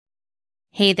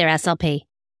Hey there, SLP.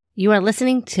 You are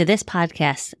listening to this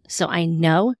podcast, so I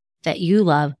know that you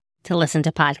love to listen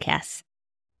to podcasts.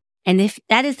 And if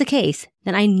that is the case,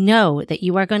 then I know that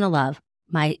you are going to love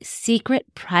my secret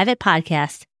private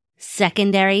podcast,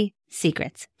 Secondary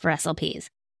Secrets for SLPs.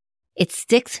 It's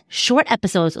 6 short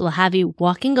episodes that will have you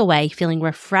walking away feeling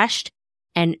refreshed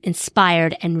and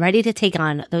inspired and ready to take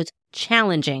on those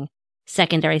challenging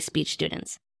secondary speech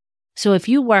students. So if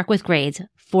you work with grades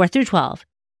 4 through 12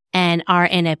 and are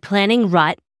in a planning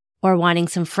rut or wanting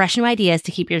some fresh new ideas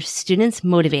to keep your students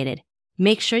motivated,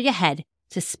 make sure you head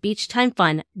to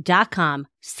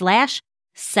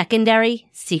speechtimefun.com/secondary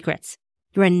secrets.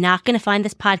 You are not going to find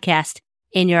this podcast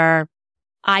in your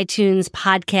iTunes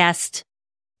podcast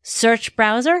search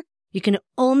browser. You can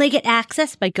only get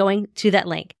access by going to that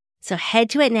link. So head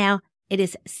to it now. It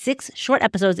is 6 short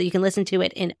episodes that you can listen to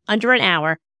it in under an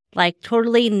hour, like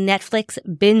totally Netflix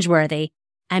binge worthy.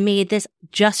 I made this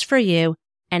just for you,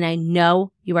 and I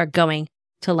know you are going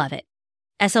to love it.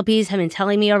 SLPs have been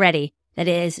telling me already that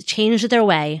it has changed their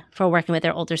way for working with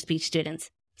their older speech students.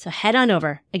 So head on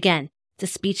over again to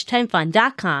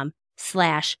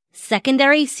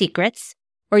speechtimefun.com/secondary secrets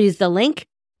or use the link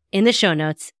in the show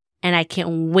notes. And I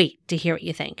can't wait to hear what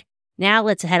you think. Now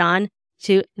let's head on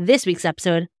to this week's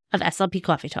episode of SLP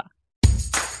Coffee Talk.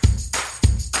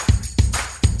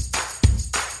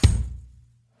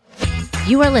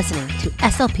 You are listening to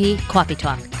SLP Coffee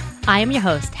Talk. I am your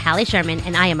host, Hallie Sherman,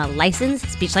 and I am a licensed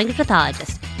speech-language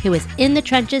pathologist who is in the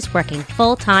trenches working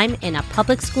full-time in a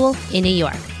public school in New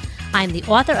York. I am the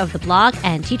author of the blog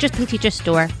and Teachers Pay Teachers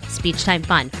store, Speech Time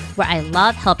Fun, where I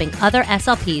love helping other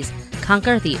SLPs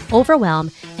conquer the overwhelm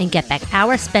and get back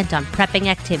hours spent on prepping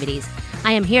activities.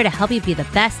 I am here to help you be the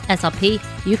best SLP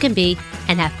you can be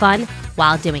and have fun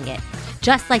while doing it.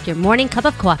 Just like your morning cup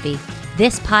of coffee,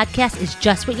 this podcast is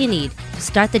just what you need to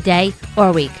start the day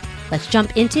or week. Let's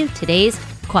jump into today's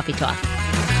Coffee Talk.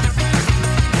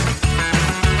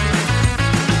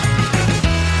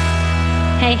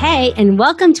 Hey, and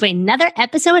welcome to another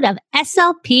episode of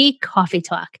SLP Coffee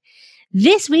Talk.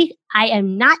 This week, I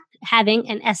am not having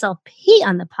an SLP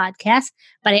on the podcast,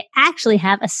 but I actually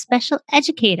have a special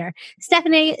educator,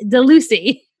 Stephanie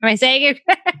DeLucy. Am I saying it?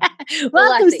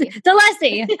 Welcome,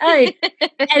 DeLucy. All right,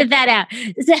 edit that out.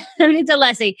 Stephanie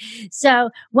DeLucy.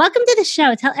 So welcome to the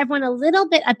show. Tell everyone a little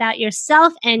bit about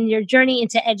yourself and your journey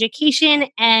into education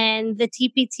and the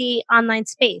TPT online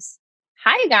space.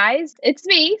 Hi, guys. It's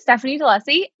me, Stephanie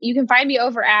DeLucy. You can find me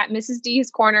over at Mrs.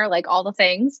 D's Corner, like all the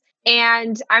things.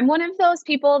 And I'm one of those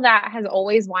people that has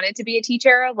always wanted to be a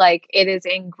teacher. Like it is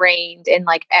ingrained in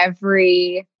like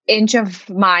every inch of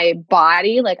my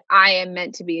body. Like I am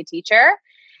meant to be a teacher.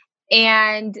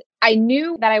 And I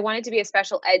knew that I wanted to be a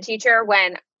special ed teacher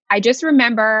when I just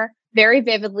remember very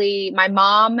vividly, my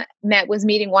mom was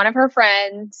meeting one of her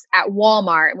friends at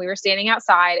Walmart and we were standing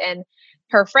outside and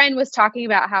her friend was talking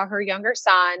about how her younger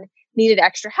son needed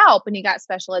extra help and he got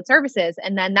special ed services.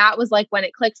 And then that was like when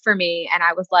it clicked for me. And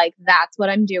I was like, that's what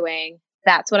I'm doing.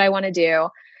 That's what I want to do.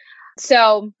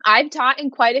 So I've taught in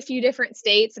quite a few different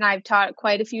states and I've taught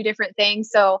quite a few different things.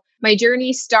 So my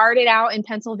journey started out in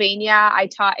Pennsylvania. I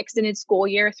taught extended school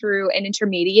year through an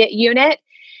intermediate unit.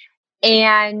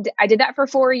 And I did that for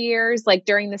 4 years, like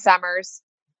during the summers.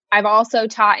 I've also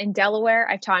taught in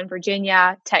Delaware. I've taught in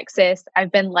Virginia, Texas.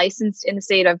 I've been licensed in the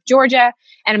state of Georgia,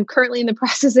 and I'm currently in the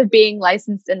process of being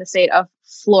licensed in the state of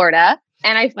Florida.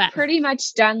 And I've pretty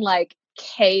much done like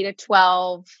K to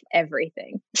 12,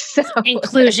 everything. So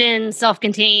inclusion,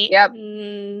 self-contained, yep.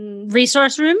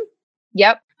 Resource room.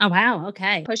 Yep. Oh, wow.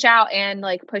 Okay. Push out and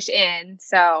like push in.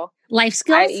 So life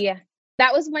skills. Yeah.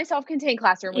 That was my self-contained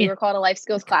classroom. We were called a life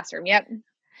skills classroom. Yep.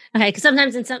 Okay, because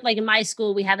sometimes in some, like in my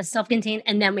school, we have a self-contained,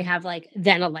 and then we have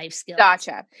then a life skill.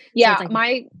 Gotcha. Yeah, so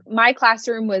like, my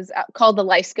classroom was called the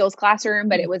life skills classroom,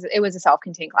 but it was a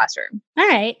self-contained classroom. All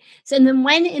right. So, and then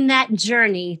when in that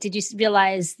journey did you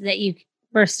realize that you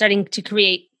were starting to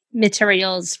create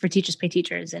materials for Teachers Pay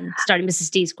Teachers and starting Mrs.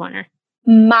 D's Corner?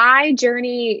 My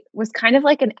journey was kind of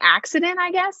like an accident,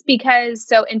 I guess, because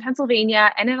so in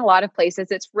Pennsylvania and in a lot of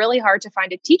places, it's really hard to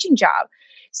find a teaching job.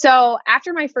 So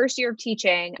after my first year of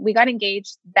teaching, we got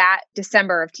engaged that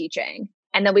December of teaching,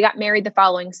 and then we got married the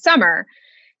following summer.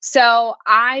 So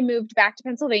I moved back to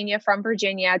Pennsylvania from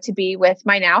Virginia to be with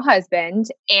my now husband,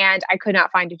 and I could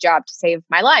not find a job to save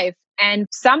my life. And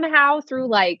somehow through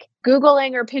like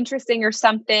Googling or Pinteresting or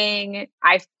something,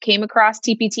 I came across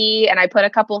TPT and I put a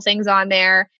couple of things on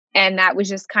there. And that was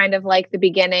just kind of like the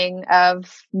beginning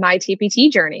of my TPT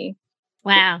journey.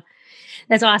 Wow.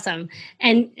 That's awesome.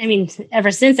 And I mean,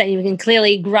 ever since then, you've been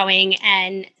clearly growing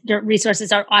and your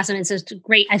resources are awesome. And so it's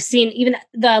great. I've seen even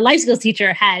the life skills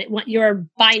teacher had your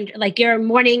binder, like your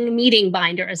morning meeting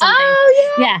binder or something.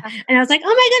 Oh, yeah. And I was like,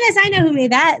 oh my goodness, I know who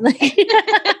made that.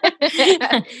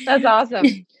 That's awesome.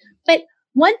 But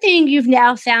one thing you've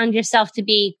now found yourself to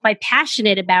be quite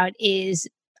passionate about is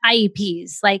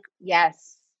IEPs. Like,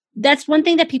 yes. That's one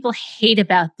thing that people hate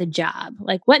about the job.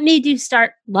 Like, what made you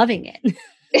start loving it?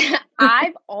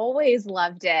 I've always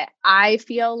loved it. I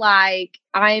feel like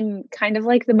I'm kind of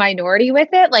like the minority with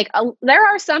it. Like there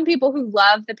are some people who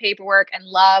love the paperwork and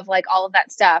love like all of that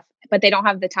stuff, but they don't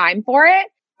have the time for it.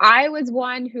 I was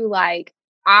one who like,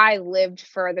 I lived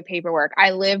for the paperwork.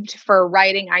 I lived for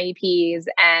writing IEPs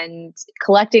and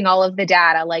collecting all of the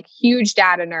data, like huge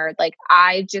data nerd. Like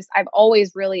I've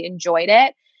always really enjoyed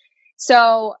it.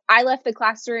 So I left the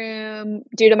classroom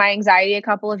due to my anxiety a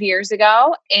couple of years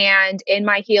ago. And in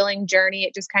my healing journey,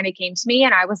 it just kind of came to me.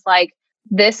 And I was like,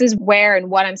 this is where and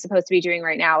what I'm supposed to be doing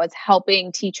right now is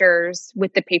helping teachers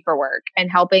with the paperwork and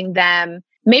helping them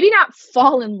maybe not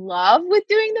fall in love with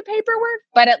doing the paperwork,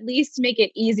 but at least make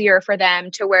it easier for them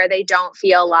to where they don't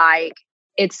feel like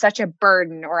it's such a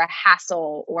burden or a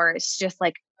hassle, or it's just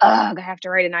like, ugh, I have to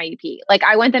write an IEP. Like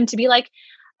I want them to be like,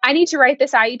 I need to write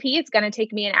this IEP. It's going to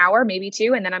take me an hour, maybe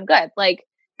two, and then I'm good. Like,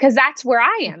 because that's where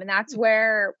I am and that's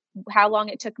how long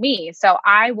it took me. So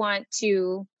I want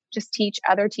to just teach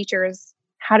other teachers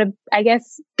how to, I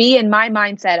guess, be in my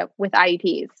mindset with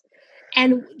IEPs.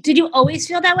 And did you always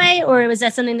feel that way, or was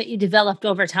that something that you developed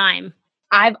over time?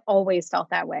 I've always felt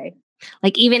that way.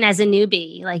 Like even as a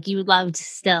newbie, like you loved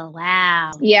still.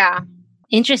 Wow. Yeah.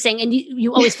 Interesting. And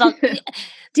you always felt,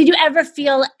 did you ever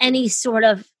feel any sort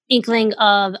of inkling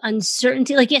of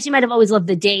uncertainty? Like, yes, you might have always loved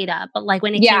the data, but like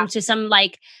when it came to some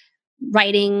like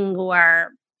writing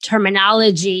or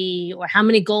terminology or how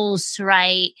many goals to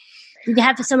write, did you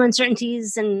have some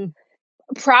uncertainties? And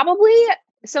probably.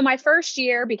 So my first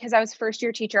year, because I was a first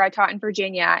year teacher, I taught in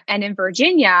Virginia, and in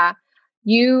Virginia,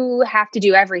 you have to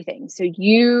do everything. So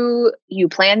you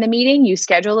plan the meeting, you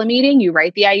schedule a meeting, you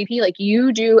write the IEP, like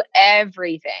you do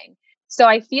everything. So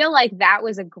I feel like that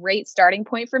was a great starting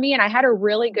point for me. And I had a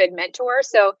really good mentor.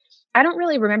 So I don't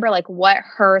really remember like what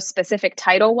her specific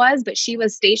title was, but she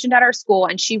was stationed at our school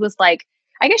and she was like,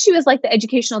 I guess she was like the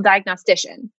educational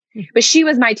diagnostician, but she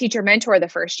was my teacher mentor the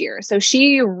first year. So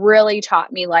she really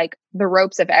taught me like the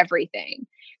ropes of everything.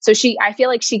 So I feel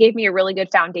like she gave me a really good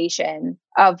foundation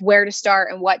of where to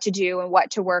start and what to do and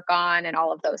what to work on and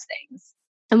all of those things.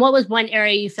 And what was one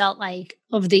area you felt like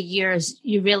over the years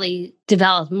you really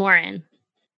developed more in?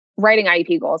 Writing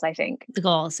IEP goals, I think. The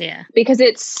goals, yeah. Because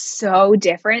it's so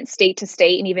different state to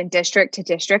state and even district to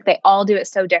district. They all do it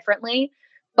so differently.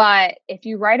 But if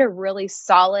you write a really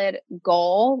solid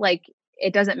goal, like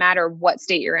it doesn't matter what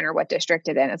state you're in or what district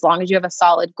it's in. As long as you have a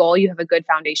solid goal, you have a good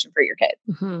foundation for your kid.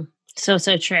 Mm-hmm. So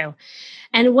true.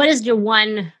 And what is your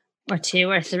one or two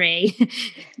or three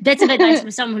bits of advice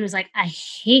for someone who's like, I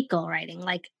hate goal writing.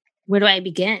 Like, where do I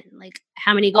begin? Like,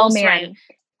 how many goals to write?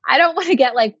 I don't want to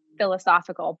get like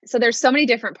philosophical. So there's so many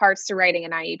different parts to writing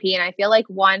an IEP. And I feel like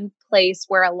one place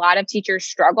where a lot of teachers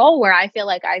struggle, where I feel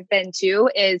like I've been too,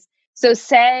 is so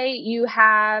say you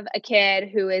have a kid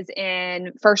who is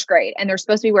in first grade and they're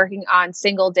supposed to be working on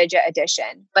single digit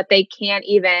addition, but they can't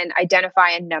even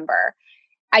identify a number.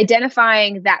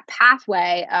 Identifying that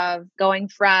pathway of going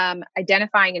from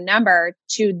identifying a number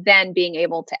to then being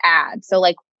able to add. So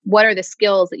like, what are the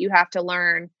skills that you have to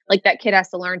learn? Like that kid has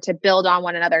to learn to build on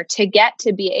one another to get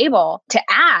to be able to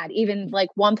add even like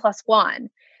 1 + 1.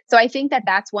 So I think that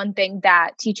that's one thing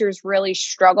that teachers really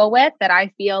struggle with that I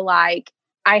feel like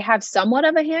I have somewhat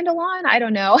of a handle on. I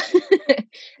don't know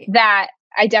that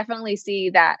I definitely see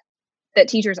that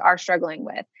teachers are struggling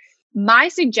with. My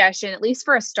suggestion, at least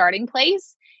for a starting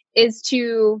place, is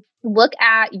to look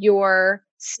at your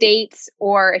states,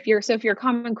 or if you're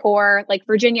Common Core, like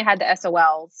Virginia had the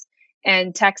SOLs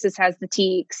and Texas has the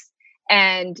TEKS,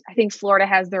 and I think Florida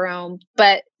has their own.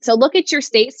 But so look at your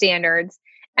state standards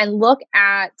and look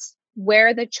at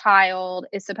where the child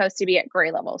is supposed to be at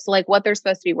grade level. So like what they're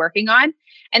supposed to be working on,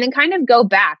 and then kind of go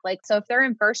back. Like, so if they're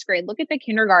in first grade, look at the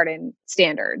kindergarten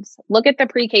standards, look at the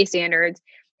pre-K standards,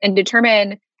 and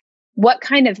determine what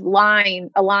kind of line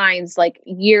aligns like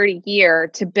year to year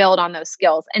to build on those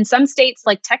skills. And some states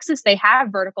like Texas, they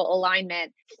have vertical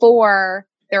alignment for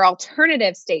their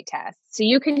alternative state tests. So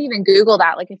you can even Google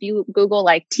that. Like if you Google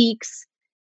like TEKS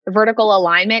vertical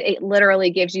alignment, it literally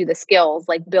gives you the skills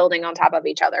like building on top of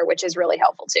each other, which is really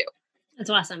helpful too. That's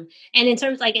awesome. And in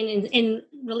terms like in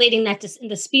relating that to in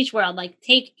the speech world, like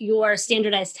take your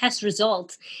standardized test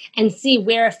results and see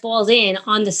where it falls in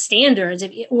on the standards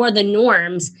or the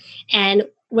norms, and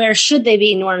where should they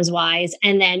be norms wise,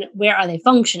 and then where are they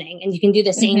functioning? And you can do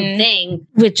the same thing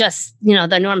with just,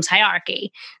 the norms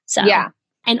hierarchy. So, yeah.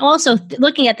 And also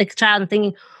looking at the child and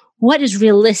thinking, what is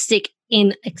realistic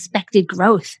in expected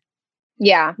growth?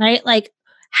 Yeah. Right? Like,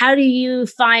 how do you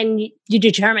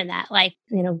determine that? Like,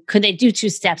 could they do 2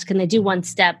 steps? Can they do 1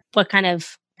 step? What kind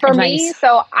of For advice? me,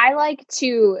 so I like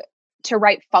to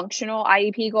write functional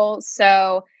IEP goals.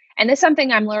 So, and this is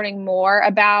something I'm learning more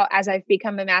about as I've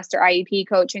become a master IEP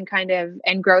coach and kind of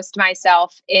engrossed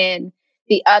myself in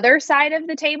the other side of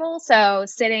the table. So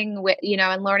sitting with,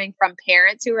 and learning from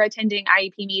parents who are attending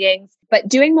IEP meetings, but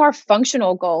doing more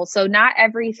functional goals. So not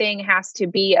everything has to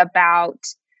be about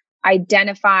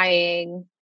identifying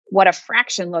what a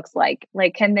fraction looks like.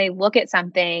 Like, can they look at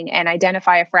something and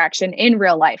identify a fraction in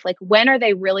real life? Like, when are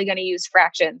they really going to use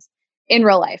fractions in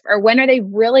real life? Or when are they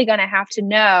really going to have to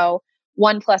know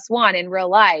 1 + 1 in real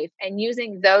life? And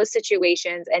using those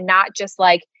situations and not just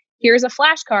like, here's a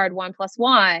flashcard, 1 +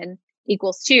 1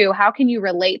 = 2. How can you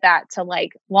relate that to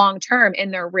like long term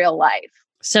in their real life?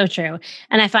 So true.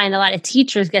 And I find a lot of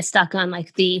teachers get stuck on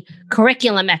like the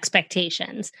curriculum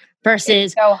expectations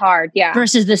versus it's so hard. Yeah.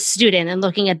 Versus the student and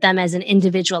looking at them as an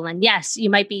individual. And yes,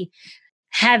 you might be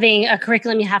having a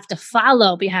curriculum you have to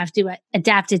follow, but you have to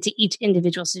adapt it to each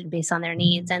individual student based on their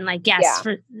needs. And like, yes,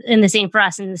 and the same for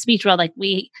us in the speech world, like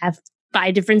we have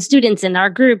 5 different students in our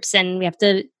groups and we have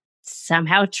to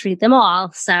somehow treat them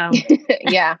all. So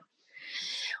yeah.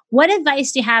 What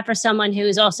advice do you have for someone who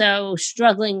is also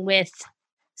struggling with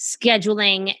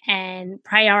scheduling and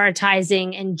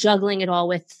prioritizing and juggling it all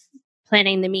with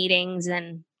planning the meetings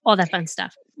and all that fun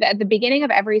stuff? At the beginning of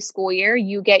every school year,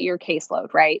 you get your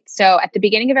caseload, right? So at the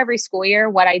beginning of every school year,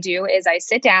 what I do is I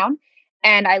sit down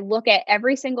and I look at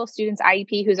every single student's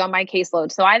IEP who's on my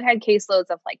caseload. So I've had caseloads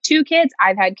of like 2 kids.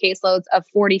 I've had caseloads of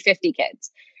 40, 50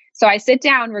 kids. So I sit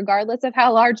down, regardless of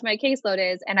how large my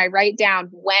caseload is, and I write down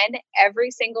when every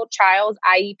single child's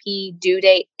IEP due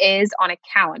date is on a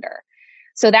calendar.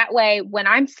 So that way, when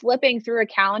I'm flipping through a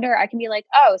calendar, I can be like,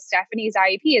 oh, Stephanie's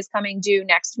IEP is coming due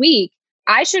next week.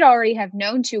 I should already have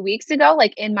known 2 weeks ago,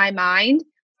 like in my mind,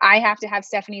 I have to have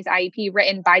Stephanie's IEP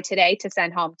written by today to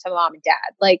send home to mom and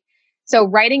dad. Like, so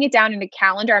writing it down in a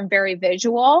calendar, I'm very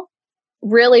visual,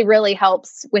 really, really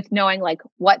helps with knowing like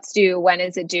what's due, when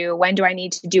is it due, when do I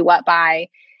need to do what by.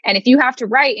 And if you have to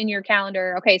write in your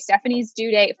calendar, okay, Stephanie's due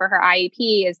date for her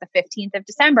IEP is the 15th of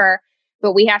December,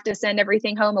 but we have to send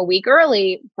everything home a week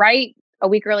early, right? A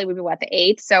week early would be what, the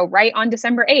 8th? So right on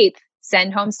December 8th,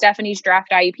 send home Stephanie's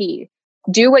draft IEP.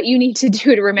 Do what you need to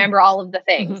do to remember all of the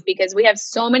things because we have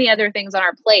so many other things on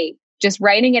our plate. Just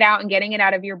writing it out and getting it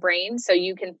out of your brain so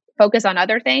you can focus on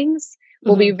other things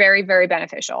will be very, very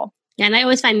beneficial. And I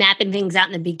always find mapping things out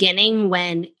in the beginning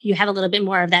when you have a little bit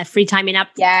more of that free timing up.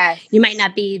 Yes. You might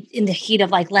not be in the heat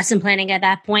of like lesson planning at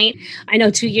that point. I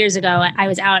know 2 years ago, I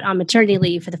was out on maternity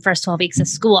leave for the first 12 weeks of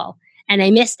school and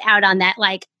I missed out on that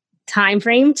like time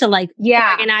frame to like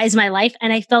organize my life.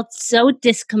 And I felt so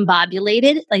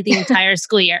discombobulated like the entire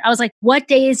school year. I was like, what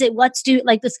day is it? What's due?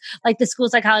 Like this, like the school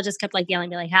psychologist kept like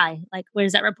yelling me like, hi, like,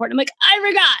 where's that report? I'm like, I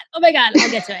forgot. Oh my God,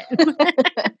 I'll get to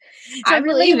it. So I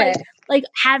believe it. Like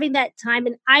having that time.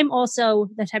 And I'm also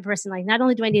the type of person, like, not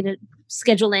only do I need to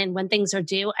schedule in when things are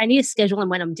due, I need to schedule in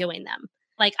when I'm doing them.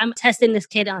 Like I'm testing this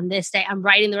kid on this day. I'm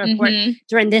writing the report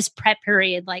during this prep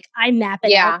period. Like I map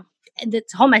it out and to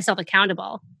hold myself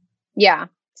accountable. Yeah,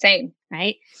 same.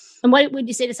 Right. And what would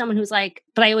you say to someone who's like,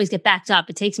 but I always get backed up.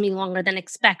 It takes me longer than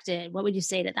expected. What would you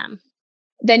say to them?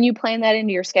 Then you plan that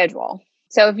into your schedule.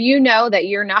 So if you know that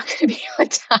you're not going to be on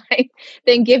time,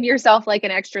 then give yourself like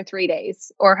an extra 3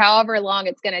 days or however long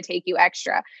it's going to take you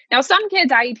extra. Now, some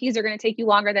kids' IEPs are going to take you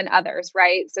longer than others,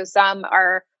 right? So some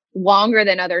are longer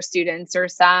than other students or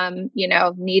some,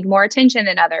 need more attention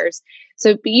than others.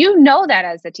 So you know that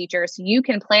as a teacher, so you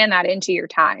can plan that into your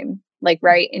time, like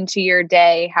right into your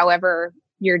day, however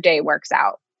your day works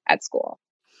out at school.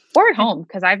 Or at home,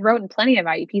 because I've written plenty of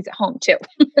IEPs at home too.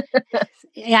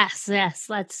 Yes.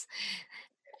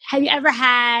 Have you ever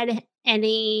had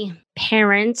any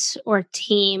parent or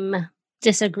team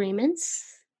disagreements?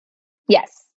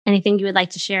 Yes. Anything you would like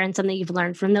to share and something you've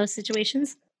learned from those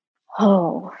situations?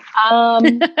 Oh,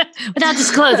 without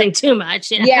disclosing too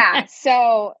much. Yeah.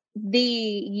 So the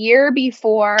year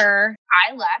before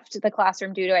I left the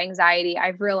classroom due to anxiety,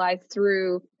 I've realized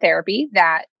through therapy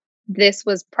that this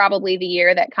was probably the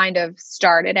year that kind of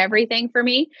started everything for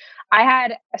me. I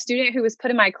had a student who was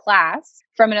put in my class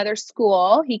from another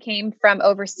school. He came from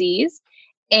overseas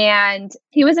And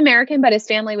he was American, but his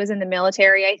family was in the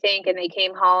military, I think. And they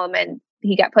came home and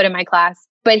he got put in my class.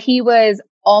 But he was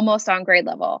almost on grade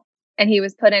level and he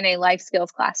was put in a life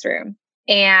skills classroom.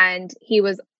 And he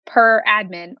was, per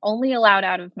admin, only allowed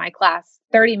out of my class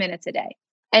 30 minutes a day.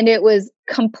 And it was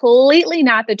completely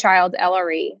not the child's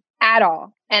LRE at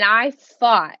all. And I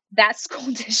fought that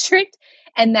school district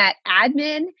and that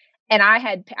admin. And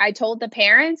I told the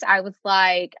parents, I was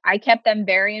like, I kept them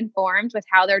very informed with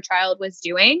how their child was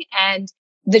doing. And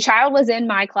the child was in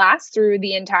my class through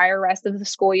the entire rest of the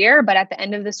school year. But at the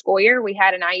end of the school year, we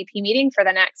had an IEP meeting for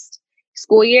the next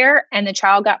school year. And the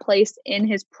child got placed in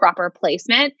his proper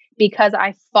placement because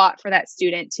I fought for that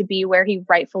student to be where he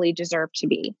rightfully deserved to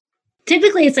be.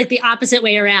 Typically, it's like the opposite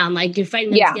way around. Like you're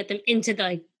fighting them to get them into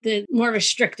the more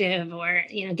restrictive or,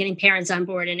 getting parents on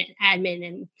board and admin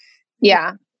and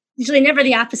usually never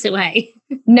the opposite way.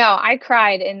 No, I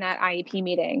cried in that IEP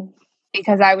meeting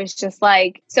because I was just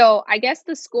like, so I guess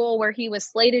the school where he was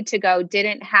slated to go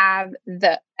didn't have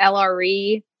the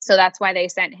LRE. So that's why they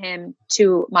sent him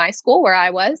to my school where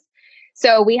I was.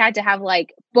 So we had to have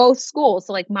like both schools.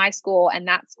 So like my school and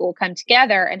that school come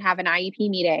together and have an IEP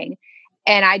meeting.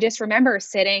 And I just remember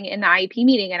sitting in the IEP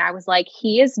meeting and I was like,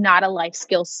 he is not a life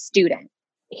skills student.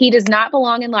 He does not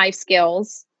belong in life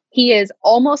skills. He is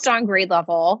almost on grade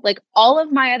level. Like all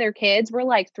of my other kids were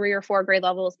like 3 or 4 grade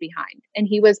levels behind. And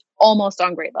he was almost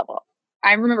on grade level.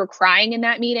 I remember crying in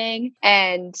that meeting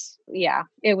and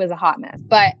it was a hot mess.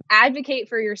 But advocate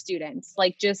for your students.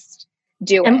 Like just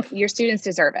do it. Your students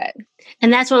deserve it.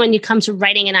 And that's when you come to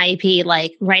writing an IEP,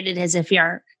 like write it as if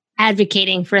you're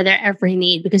advocating for their every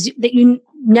need because you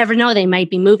never know they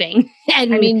might be moving.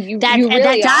 And I mean,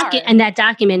 that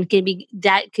document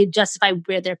could justify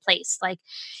where they're placed. Like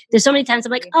there's so many times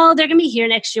I'm like, oh, they're going to be here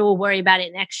next year. We'll worry about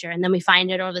it next year. And then we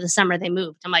find it over the summer they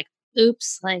moved. I'm like,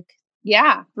 oops,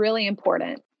 really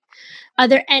important. Are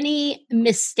there any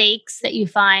mistakes that you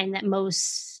find that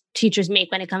most teachers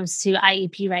make when it comes to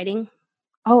IEP writing?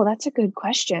 Oh, that's a good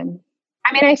question.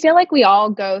 I mean, I feel like we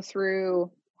all go through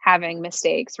having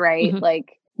mistakes, right? Mm-hmm.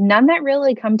 Like none that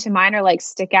really come to mind or like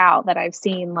stick out that I've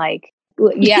seen. Like,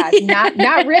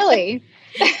 not really.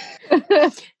 All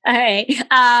right. Hey,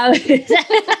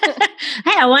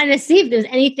 I wanted to see if there's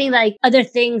anything like other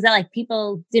things that like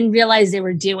people didn't realize they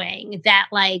were doing that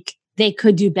like they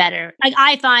could do better. Like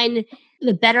I find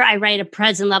the better I write a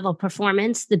present level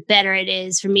performance, the better it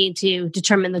is for me to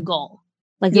determine the goal.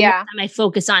 Like the more time I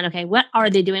focus on, okay, what are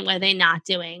they doing? What are they not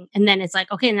doing? And then it's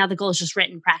like, okay, now the goal is just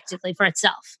written practically for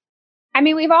itself. I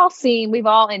mean, we've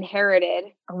all inherited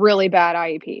a really bad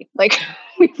IEP. Like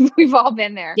we've all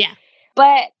been there. Yeah.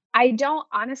 But I don't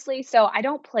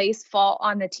place fault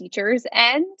on the teacher's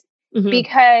end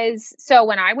because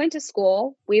when I went to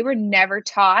school, we were never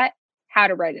taught how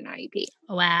to write an IEP.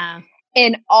 Wow.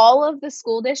 In all of the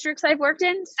school districts I've worked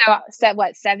in, so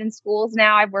 7 schools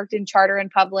now, I've worked in charter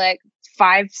and public,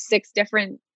 5, 6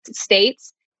 different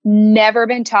states, never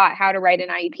been taught how to write an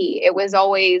IEP. It was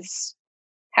always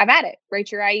have at it,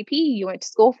 write your IEP. You went to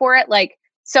school for it.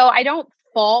 So I don't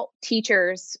fault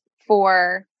teachers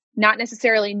for not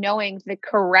necessarily knowing the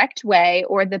correct way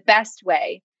or the best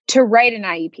way to write an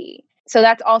IEP. So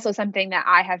that's also something that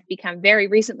I have become very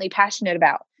recently passionate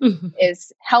about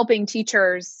is helping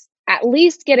teachers at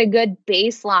least get a good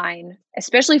baseline,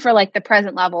 especially for like the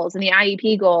present levels and the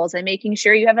IEP goals and making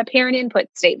sure you have a parent input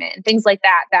statement and things like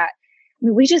that,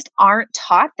 we just aren't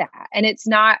taught that. And it's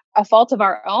not a fault of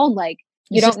our own. Like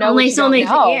you don't know. There's only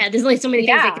so many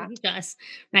things they can teach us.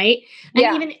 Right.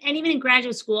 And even in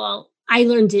graduate school, I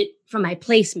learned it from my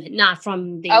placement, not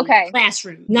from the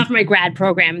classroom, not from my grad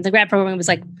program. The grad program was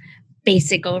like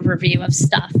basic overview of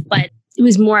stuff, but it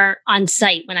was more on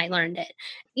site when I learned it.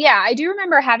 Yeah, I do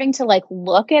remember having to like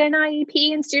look at an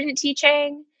IEP in student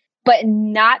teaching, but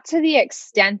not to the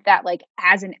extent that like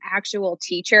as an actual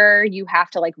teacher, you have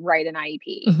to like write an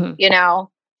IEP,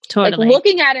 Totally. Like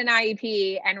looking at an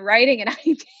IEP and writing an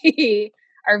IEP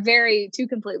are two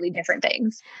completely different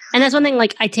things. And that's one thing,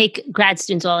 like I take grad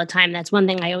students all the time. That's one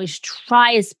thing I always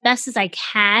try as best as I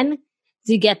can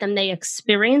to get them the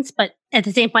experience. But at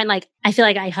the same point, like I feel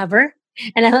like I hover.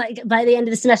 And I like by the end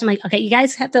of the semester, I'm like, okay, you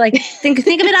guys have to like think of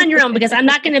it on your own because I'm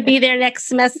not going to be there next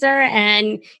semester.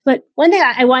 But one thing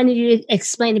I wanted you to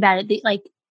explain about it, like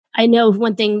I know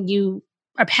one thing you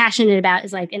are passionate about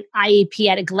is like an IEP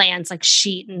at a glance, like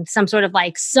sheet and some sort of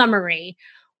like summary.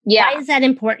 Yeah. Why is that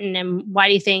important? And why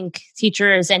do you think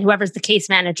teachers and whoever's the case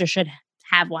manager should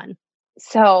have one?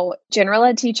 So general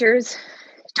ed teachers,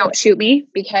 don't shoot me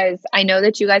because I know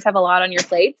that you guys have a lot on your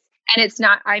plate. And it's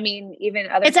not, I mean, even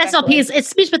other it's SLPs, it's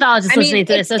speech pathologists listening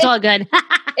to this, so it's all good.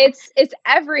 It's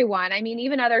everyone. I mean,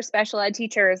 even other special ed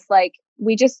teachers, like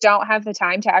we just don't have the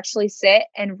time to actually sit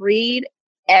and read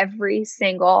every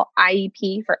single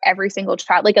IEP for every single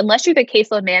child. Like unless you're the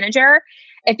caseload manager,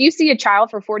 if you see a child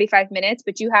for 45 minutes,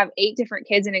 but you have 8 different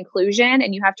kids in inclusion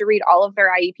and you have to read all of their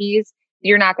IEPs,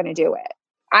 you're not going to do it.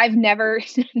 I've never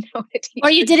known a teacher. Or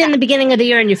you did it in the beginning of the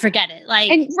year and you forget it.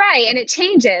 And it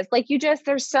changes. Like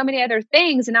there's so many other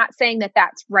things, and not saying that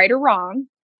that's right or wrong,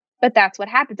 but that's what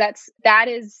happens. That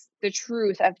is the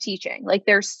truth of teaching. Like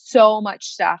there's so much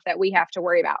stuff that we have to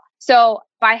worry about. So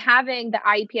by having the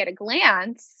IEP at a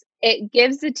glance, it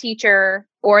gives the teacher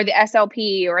or the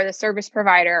SLP or the service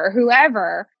provider or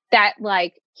whoever that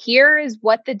like, here is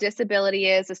what the disability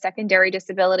is, a secondary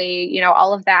disability,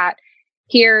 all of that.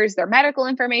 Here's their medical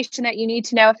information that you need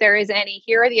to know if there is any.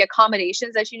 Here are the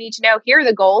accommodations that you need to know. Here are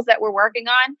the goals that we're working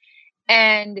on.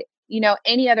 And,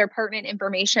 any other pertinent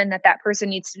information that person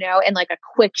needs to know in like a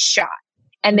quick shot.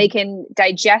 And they can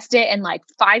digest it in like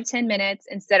 5-10 minutes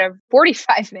instead of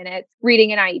 45 minutes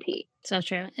reading an IEP. So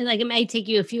true. And like it might take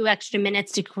you a few extra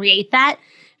minutes to create that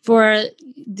for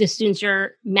the students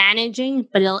you're managing,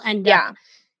 but it'll end up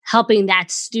helping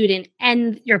that student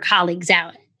and your colleagues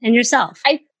out and yourself.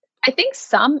 I think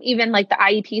some, even like the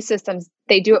IEP systems,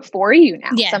 they do it for you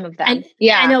now, some of them. And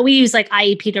I know we use like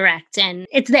IEP Direct and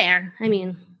it's there. I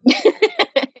mean,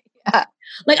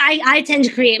 like I tend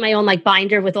to create my own like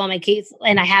binder with all my cases,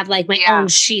 and I have like my own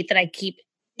sheet that I keep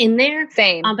in there.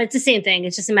 Same. But it's the same thing.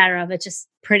 It's just a matter of it's just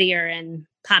prettier and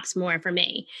pops more for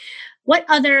me. What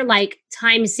other like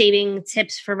time-saving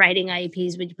tips for writing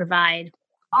IEPs would you provide?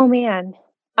 Oh man.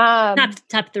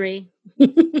 Top 3.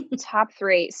 Top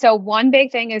 3. So one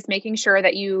big thing is making sure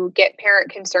that you get parent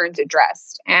concerns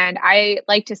addressed. And I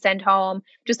like to send home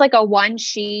just like a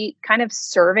 1-sheet kind of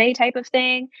survey type of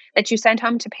thing that you send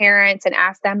home to parents and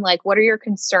ask them like, what are your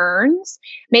concerns?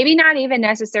 Maybe not even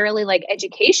necessarily like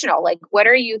educational, like what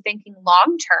are you thinking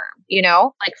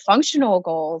long-term, like functional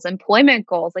goals, employment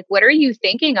goals, like what are you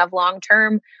thinking of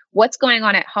long-term? What's going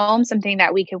on at home? Something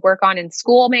that we could work on in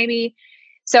school maybe.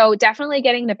 So definitely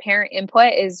getting the parent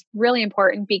input is really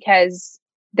important because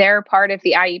they're part of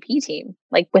the IEP team.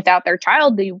 Like without their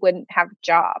child, they wouldn't have a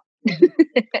job.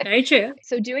 Very true.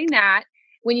 So doing that,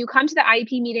 when you come to the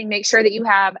IEP meeting, make sure that you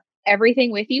have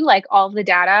everything with you, like all of the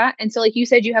data. And so like you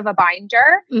said, you have a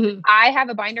binder. Mm-hmm. I have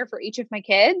a binder for each of my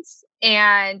kids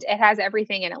and it has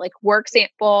everything in it, like work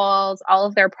samples, all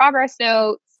of their progress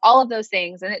notes, all of those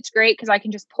things. And it's great because I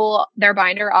can just pull their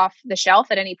binder off the shelf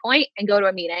at any point and go to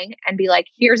a meeting and be like,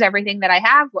 here's everything that I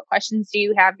have. What questions do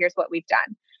you have? Here's what we've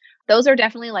done. Those are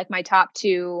definitely like my top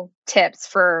 2 tips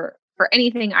for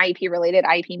anything IEP related,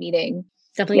 IEP meeting.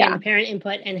 Definitely getting parent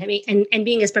input and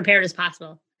being as prepared as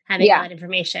possible, having all that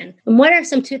information. And what are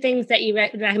some 2 things that you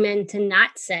recommend to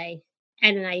not say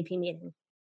at an IEP meeting?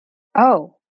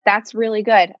 Oh, that's really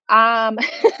good. 2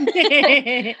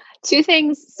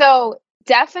 things. So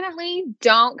definitely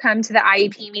don't come to the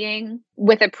IEP meeting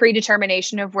with a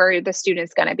predetermination of where the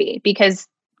student's going to be, because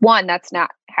 1, that's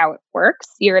not how it works.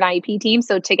 You're an IEP team.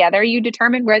 So together you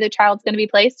determine where the child's going to be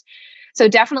placed. So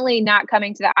definitely not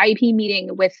coming to the IEP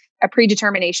meeting with a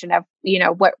predetermination of,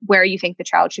 where you think the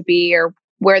child should be or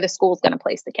where the school's going to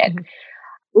place the kid.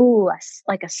 Mm-hmm. Ooh,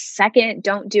 like a second,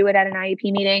 don't do it at an IEP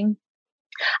meeting.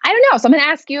 I don't know. So I'm going to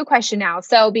ask you a question now.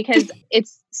 So because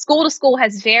it's school to school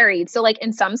has varied. So like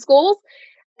in some schools,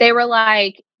 they were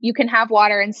like, you can have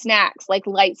water and snacks, like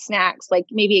light snacks, like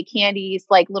maybe a candies,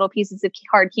 like little pieces of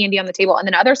hard candy on the table. And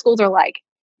then other schools are like,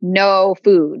 no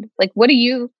food. Like, what do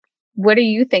you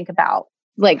think about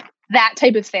like that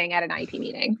type of thing at an IEP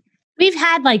meeting? We've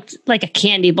had like a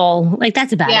candy bowl. Like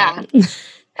that's about it.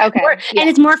 Okay. And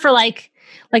it's more for like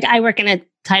I work in a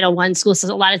Title I school.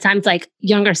 So a lot of times like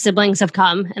younger siblings have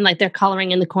come and like they're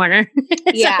coloring in the corner. So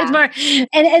it's more,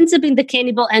 and it ends up being the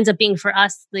candy bowl ends up being for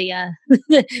us, the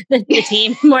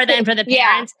team more than for the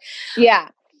parents. Yeah.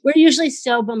 We're usually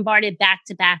so bombarded back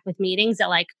to back with meetings that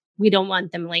like, we don't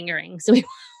want them lingering. So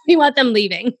we want them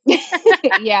leaving.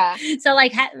 Yeah. So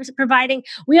like providing,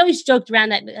 we always joked around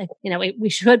that, like, we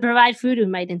should provide food. We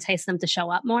might entice them to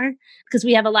show up more because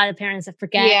we have a lot of parents that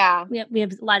forget. Yeah. We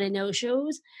have a lot of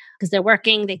no-shows because they're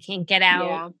working. They can't get out.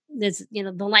 Yeah. There's,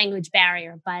 the language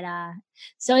barrier, but,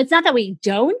 so it's not that we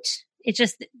don't, it's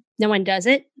just no one does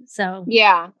it. So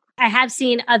yeah, I have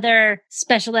seen other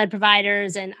special ed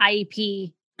providers and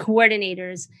IEP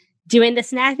coordinators doing the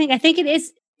snack thing. I think it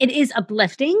is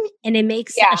uplifting and it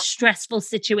makes a stressful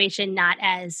situation not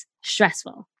as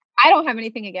stressful. I don't have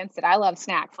anything against it. I love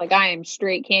snacks. Like I am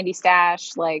straight candy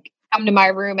stash. Like come to my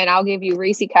room and I'll give you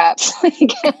Reese cups. I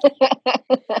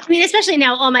mean, especially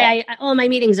now, all my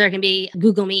meetings are going to be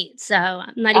Google Meet, so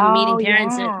I'm not even meeting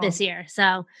parents this year.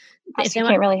 So if they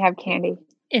can't really have candy.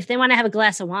 If they want to have a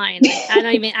glass of wine, like,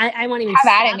 I won't even have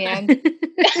at it, man.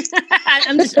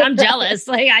 I'm jealous.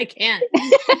 Like I can't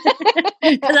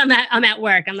because I'm at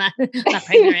work. I'm not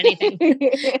pregnant or anything.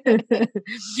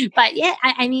 But yeah,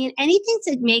 I mean, anything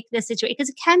to make this situation, because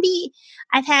it can be.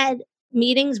 I've had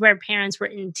meetings where parents were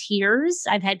in tears.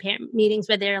 I've had meetings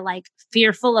where they're like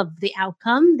fearful of the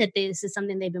outcome, that this is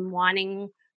something they've been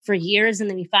wanting for years, and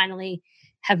then we finally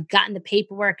have gotten the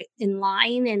paperwork in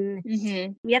line. And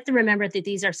we have to remember that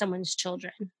these are someone's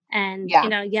children. And,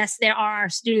 yes, there are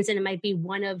students, and it might be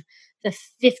one of the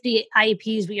 50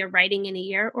 IEPs we are writing in a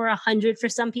year, or 100 for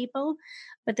some people,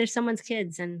 but they're someone's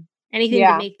kids, and anything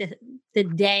to make the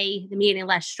meeting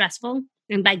less stressful.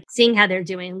 And by seeing how they're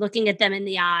doing, looking at them in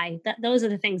the eye, those are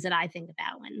the things that I think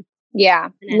about when. Yeah.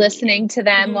 Listening to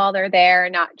them while they're there,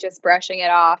 not just brushing it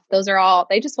off. Those are all,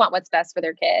 they just want what's best for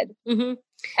their kid. Mm-hmm.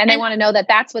 And they want to know that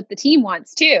that's what the team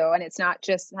wants too. And it's not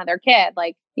just another kid.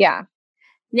 Like, yeah.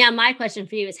 Now, my question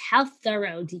for you is, how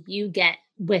thorough do you get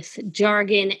with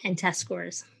jargon and test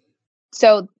scores?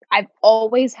 So I've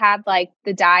always had like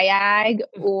the DIAG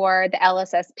or the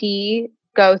LSSP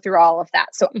go through all of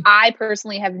that. So I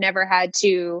personally have never had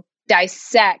to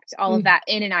dissect all of that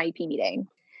in an IEP meeting.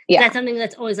 Yeah. That's something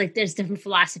that's always like, there's different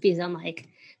philosophies on like,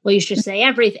 well, you should say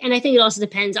everything. And I think it also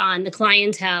depends on the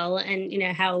clientele and,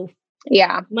 how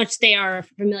much they are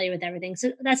familiar with everything.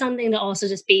 So that's something to also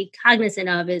just be cognizant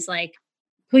of, is like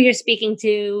who you're speaking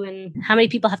to and how many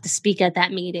people have to speak at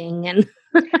that meeting. And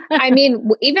I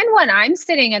mean, even when I'm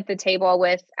sitting at the table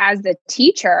as the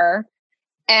teacher,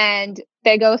 and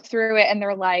they go through it and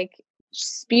they're like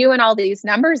spewing all these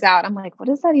numbers out, I'm like, what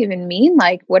does that even mean?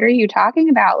 Like, what are you talking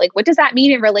about? Like, what does that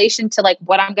mean in relation to like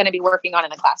what I'm going to be working on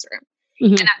in the classroom?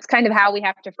 And that's kind of how we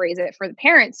have to phrase it for the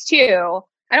parents too.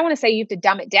 I don't want to say you have to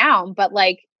dumb it down, but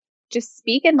like just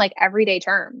speak in like everyday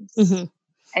terms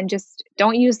and just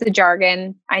don't use the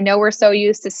jargon. I know we're so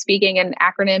used to speaking in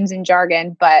acronyms and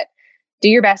jargon, but do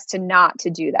your best to not to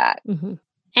do that.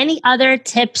 Any other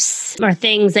tips or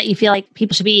things that you feel like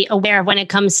people should be aware of when it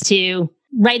comes to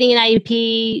writing an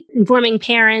IEP, informing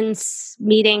parents,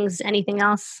 meetings, anything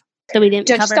else that we didn't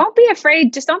cover? Don't be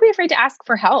afraid. Just don't be afraid to ask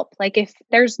for help. Like if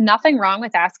there's nothing wrong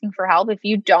with asking for help, if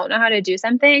you don't know how to do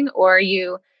something or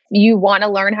you want to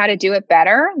learn how to do it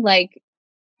better, like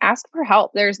ask for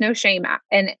help. There's no shame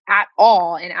at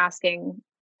all in asking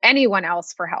anyone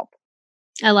else for help.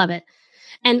 I love it.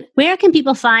 And where can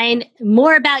people find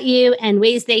more about you and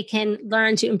ways they can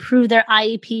learn to improve their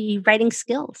IEP writing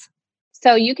skills?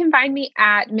 So you can find me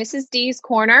at Mrs. D's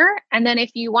Corner. And then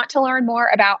if you want to learn more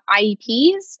about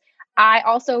IEPs, I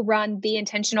also run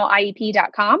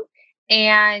theintentionaliep.com.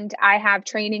 And I have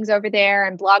trainings over there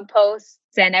and blog posts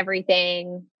and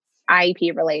everything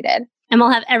IEP related. And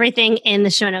we'll have everything in the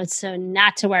show notes, so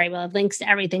not to worry. We'll have links to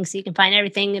everything, so you can find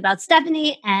everything about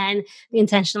Stephanie and the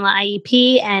Intentional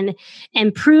IEP and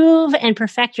improve and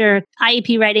perfect your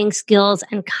IEP writing skills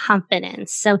and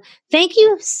confidence. So thank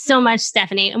you so much,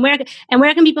 Stephanie. And where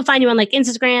can people find you on like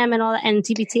Instagram and all that, and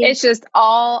TPT? It's just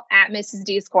all at Mrs.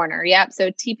 D's Corner. Yep. So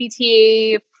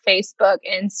TPT, Facebook,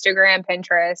 Instagram,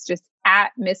 Pinterest, just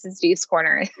at Mrs. D's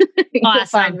Corner. You can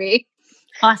find me.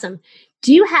 Awesome.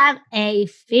 Do you have a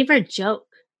favorite joke?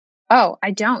 Oh,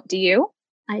 I don't. Do you?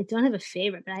 I don't have a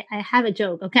favorite, but I have a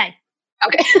joke. Okay.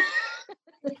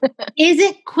 Is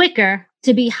it quicker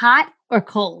to be hot or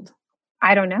cold?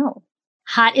 I don't know.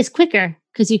 Hot is quicker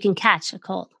because you can catch a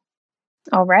cold.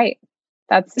 All right.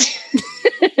 That's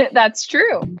that's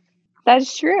true.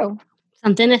 That's true.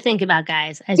 Something to think about,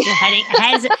 guys, as you're heading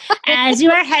as you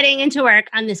are heading into work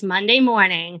on this Monday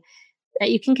morning,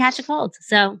 that you can catch a cold.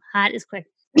 So hot is quick.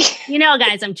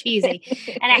 Guys, I'm cheesy.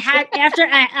 And I had, after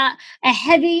a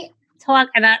heavy talk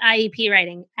about IEP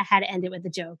writing, I had to end it with a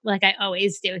joke, like I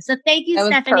always do. So thank you,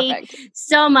 Stephanie,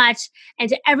 so much. And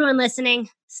to everyone listening,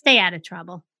 stay out of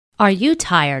trouble. Are you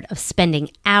tired of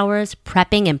spending hours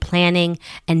prepping and planning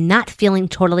and not feeling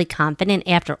totally confident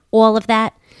after all of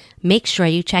that? Make sure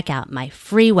you check out my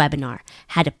free webinar,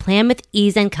 How to Plan with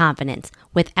Ease and Confidence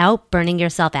Without Burning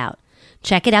Yourself Out.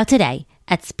 Check it out today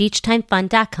at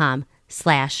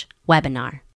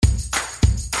speechtimefun.com/webinar.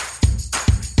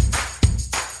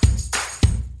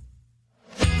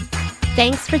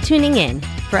 Thanks for tuning in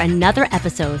for another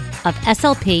episode of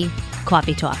SLP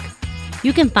Coffee Talk.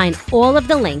 You can find all of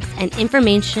the links and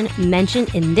information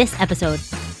mentioned in this episode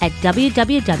at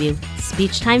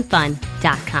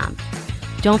www.speechtimefun.com.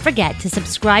 Don't forget to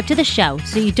subscribe to the show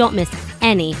so you don't miss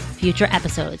any future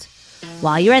episodes.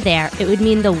 While you are there, it would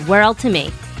mean the world to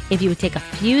me if you would take a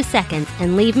few seconds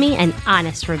and leave me an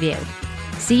honest review.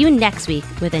 See you next week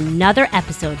with another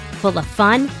episode full of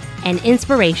fun and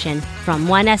inspiration from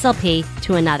one SLP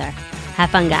to another.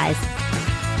 Have fun, guys.